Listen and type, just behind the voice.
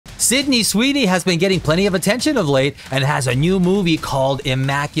Sydney Sweeney has been getting plenty of attention of late and has a new movie called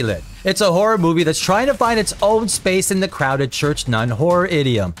Immaculate. It's a horror movie that's trying to find its own space in the crowded church nun horror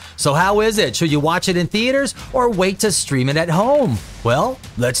idiom. So how is it? Should you watch it in theaters or wait to stream it at home? Well,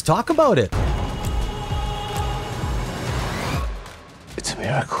 let's talk about it. It's a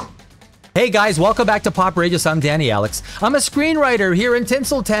miracle. Hey guys, welcome back to Poprageous. I'm Danny Alex. I'm a screenwriter here in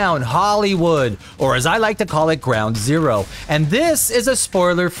Tinseltown, Hollywood, or as I like to call it, Ground Zero. And this is a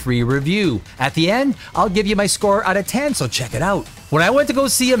spoiler-free review. At the end, I'll give you my score out of 10, so check it out. When I went to go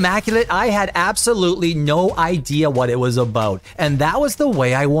see Immaculate, I had absolutely no idea what it was about, and that was the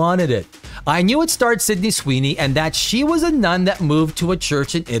way I wanted it. I knew it starred Sydney Sweeney and that she was a nun that moved to a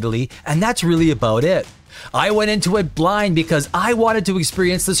church in Italy, and that's really about it. I went into it blind because I wanted to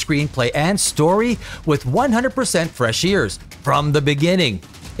experience the screenplay and story with 100% fresh ears from the beginning.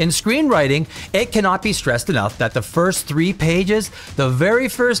 In screenwriting, it cannot be stressed enough that the first 3 pages, the very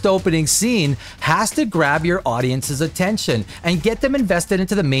first opening scene, has to grab your audience's attention and get them invested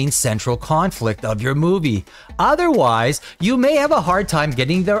into the main central conflict of your movie. Otherwise, you may have a hard time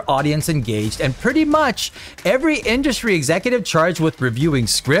getting their audience engaged, and pretty much every industry executive charged with reviewing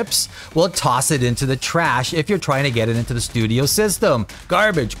scripts will toss it into the trash if you're trying to get it into the studio system.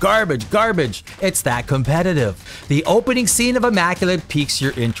 Garbage, garbage, garbage. It's that competitive. The opening scene of Immaculate piques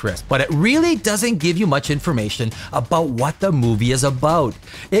your interest, but it really doesn't give you much information about what the movie is about.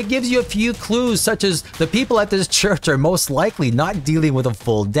 It gives you a few clues, such as the people at this church are most likely not dealing with a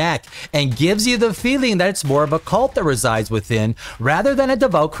full deck, and gives you the feeling that it's more of a cult that resides within rather than a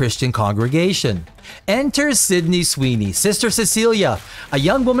devout Christian congregation. Enter Sydney Sweeney, Sister Cecilia, a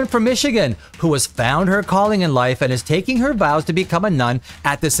young woman from Michigan who has found her calling in life and is taking her vows to become a nun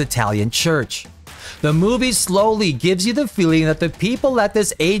at this Italian church. The movie slowly gives you the feeling that the people at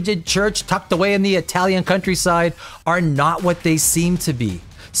this aged church tucked away in the Italian countryside are not what they seem to be.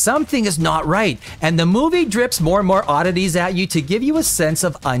 Something is not right, and the movie drips more and more oddities at you to give you a sense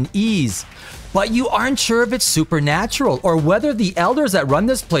of unease. But you aren't sure if it's supernatural or whether the elders that run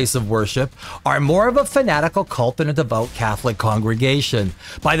this place of worship are more of a fanatical cult than a devout Catholic congregation.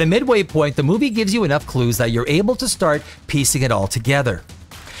 By the midway point, the movie gives you enough clues that you're able to start piecing it all together.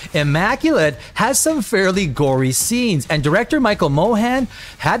 Immaculate has some fairly gory scenes, and director Michael Mohan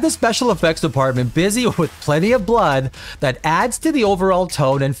had the special effects department busy with plenty of blood that adds to the overall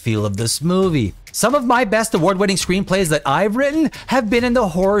tone and feel of this movie. Some of my best award-winning screenplays that I've written have been in the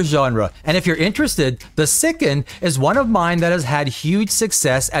horror genre, and if you're interested, The Sickened is one of mine that has had huge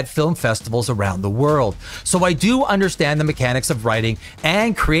success at film festivals around the world. So I do understand the mechanics of writing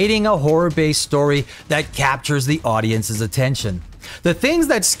and creating a horror-based story that captures the audience's attention. The things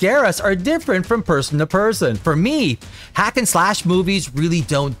that scare us are different from person to person. For me, hack and slash movies really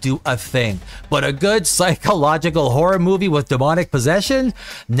don't do a thing. But a good psychological horror movie with demonic possession?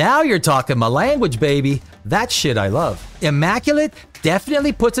 Now you're talking my language, baby. That shit I love. Immaculate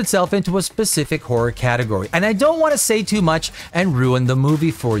definitely puts itself into a specific horror category, and I don't want to say too much and ruin the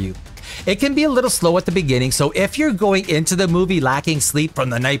movie for you. It can be a little slow at the beginning, so if you're going into the movie lacking sleep from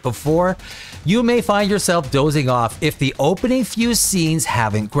the night before, you may find yourself dozing off if the opening few scenes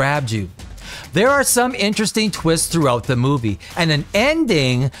haven't grabbed you. There are some interesting twists throughout the movie, and an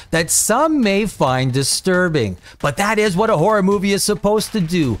ending that some may find disturbing. But that is what a horror movie is supposed to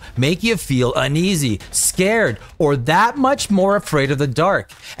do: make you feel uneasy, scared, or that much more afraid of the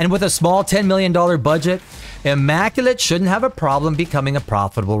dark. And with a small $10 million budget, Immaculate shouldn't have a problem becoming a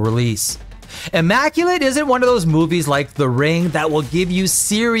profitable release. Immaculate isn't one of those movies like The Ring that will give you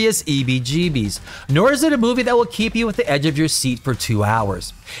serious EBGBs, nor is it a movie that will keep you at the edge of your seat for 2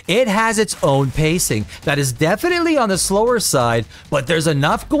 hours. It has its own pacing that is definitely on the slower side, but there's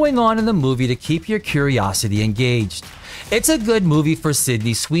enough going on in the movie to keep your curiosity engaged. It's a good movie for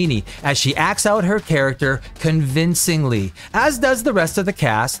Sydney Sweeney, as she acts out her character convincingly, as does the rest of the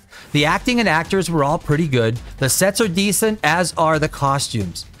cast. The acting and actors were all pretty good, the sets are decent, as are the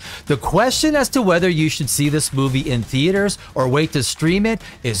costumes. The question as to whether you should see this movie in theaters or wait to stream it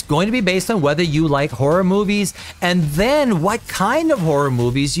is going to be based on whether you like horror movies and then what kind of horror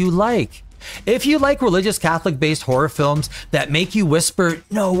movies you like. If you like religious Catholic-based horror films that make you whisper,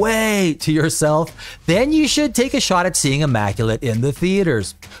 "No way," to yourself, then you should take a shot at seeing Immaculate in the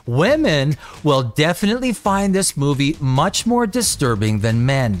theaters. Women will definitely find this movie much more disturbing than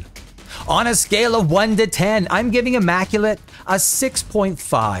men. On a scale of 1 to 10, I'm giving Immaculate a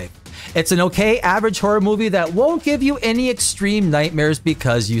 6.5. It's an okay average horror movie that won't give you any extreme nightmares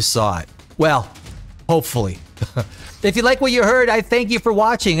because you saw it. Well, hopefully. If you like what you heard, I thank you for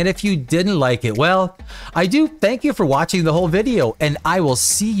watching, and if you didn't like it, well, I do thank you for watching the whole video, and I will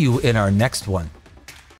see you in our next one.